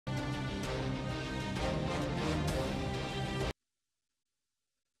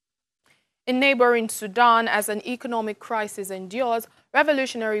In neighboring Sudan, as an economic crisis endures,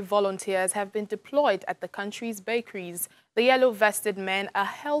 revolutionary volunteers have been deployed at the country's bakeries. The yellow-vested men are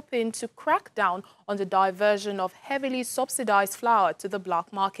helping to crack down on the diversion of heavily subsidized flour to the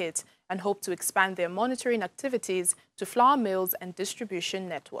black market and hope to expand their monitoring activities to flour mills and distribution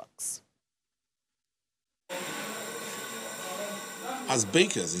networks. As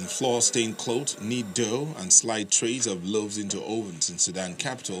bakers in flour-stained cloth knead dough and slide trays of loaves into ovens in Sudan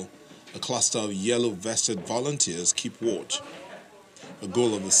capital, a cluster of yellow-vested volunteers keep watch. The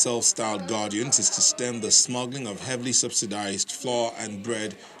goal of the self-styled Guardians is to stem the smuggling of heavily subsidized flour and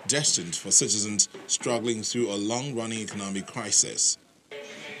bread destined for citizens struggling through a long-running economic crisis.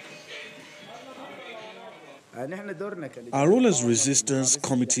 Our role as resistance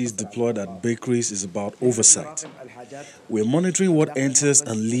committees deployed at bakeries is about oversight. We're monitoring what enters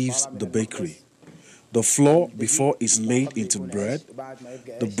and leaves the bakery. The flour before it's made into bread,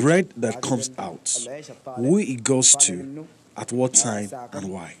 the bread that comes out, who it goes to, at what time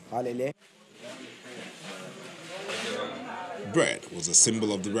and why. Bread was a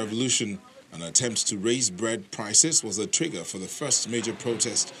symbol of the revolution. An attempt to raise bread prices was the trigger for the first major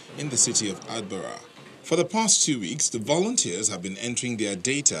protest in the city of Adbara. For the past 2 weeks, the volunteers have been entering their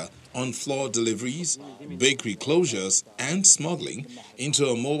data on flour deliveries, bakery closures and smuggling into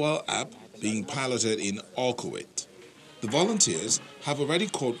a mobile app being piloted in Orkowit. The volunteers have already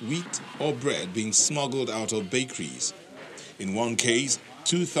caught wheat or bread being smuggled out of bakeries. In one case,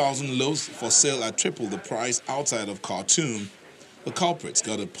 2,000 loaves for sale at triple the price outside of Khartoum. The culprits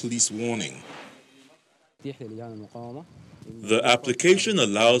got a police warning. The application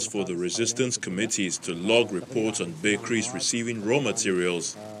allows for the resistance committees to log reports on bakeries receiving raw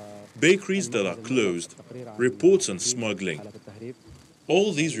materials, bakeries that are closed, reports on smuggling.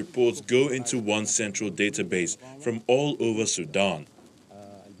 All these reports go into one central database from all over Sudan.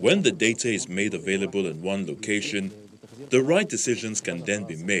 When the data is made available in one location, the right decisions can then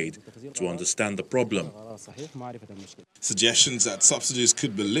be made to understand the problem. Suggestions that subsidies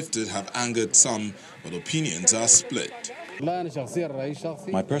could be lifted have angered some, but opinions are split.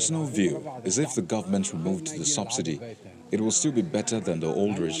 My personal view is if the government removed the subsidy, it will still be better than the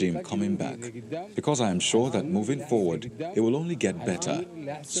old regime coming back. Because I am sure that moving forward, it will only get better.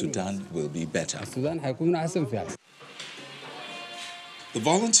 Sudan will be better. The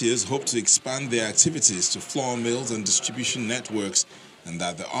volunteers hope to expand their activities to flour mills and distribution networks, and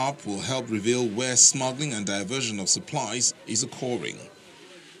that the app will help reveal where smuggling and diversion of supplies is occurring.